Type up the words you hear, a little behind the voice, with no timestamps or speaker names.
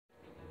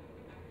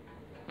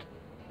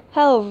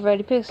Hello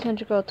everybody,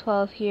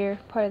 Pixel12 here,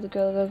 part of the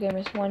Girl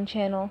Gamers 1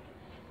 channel.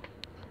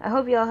 I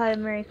hope you all had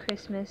a Merry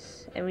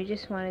Christmas, and we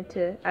just wanted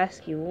to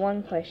ask you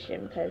one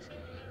question, because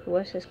it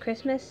was just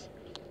Christmas.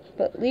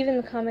 But leave in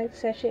the comment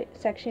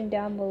section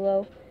down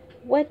below,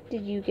 what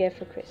did you get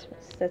for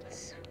Christmas?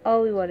 That's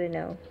all we want to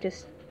know, and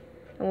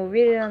we'll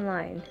read it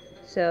online.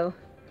 So,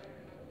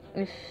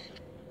 if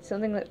it's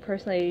something that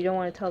personally you don't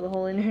want to tell the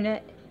whole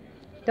internet,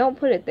 don't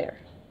put it there.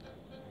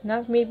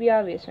 Not for me to be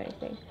obvious or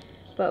anything.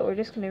 But we're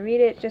just gonna read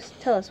it. Just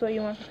tell us what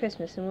you want for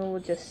Christmas, and we'll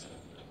just.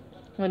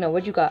 Well, no,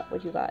 what you got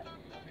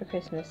for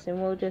Christmas,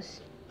 and we'll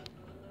just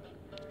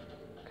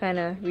kind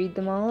of read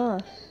them all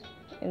off,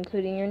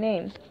 including your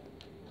name.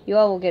 You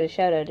all will get a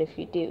shout out if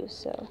you do.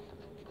 So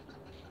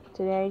it's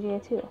a good idea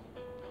too.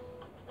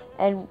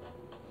 And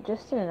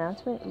just an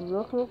announcement: we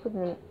will come up with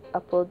an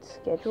upload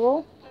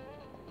schedule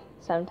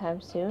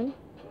sometime soon.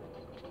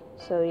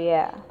 So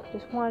yeah,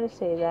 just wanted to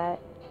say that.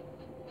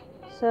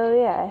 So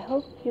yeah, I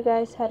hope you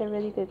guys had a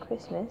really good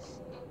Christmas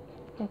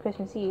and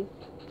Christmas Eve.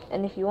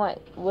 And if you want,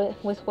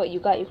 with what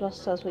you got, you can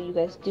also tell us what you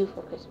guys do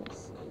for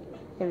Christmas.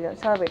 If you don't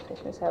celebrate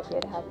Christmas, I hope you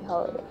had a happy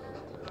holiday.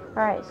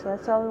 Alright, so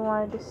that's all we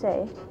wanted to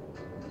say.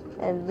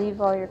 And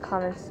leave all your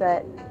comments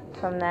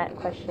from that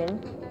question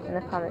in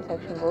the comment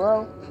section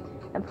below.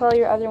 And put all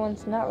your other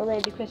ones not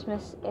related to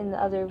Christmas in the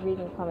other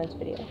reading comments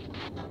video.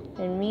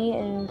 And me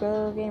and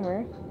Girl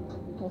Gamer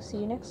will see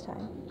you next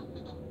time.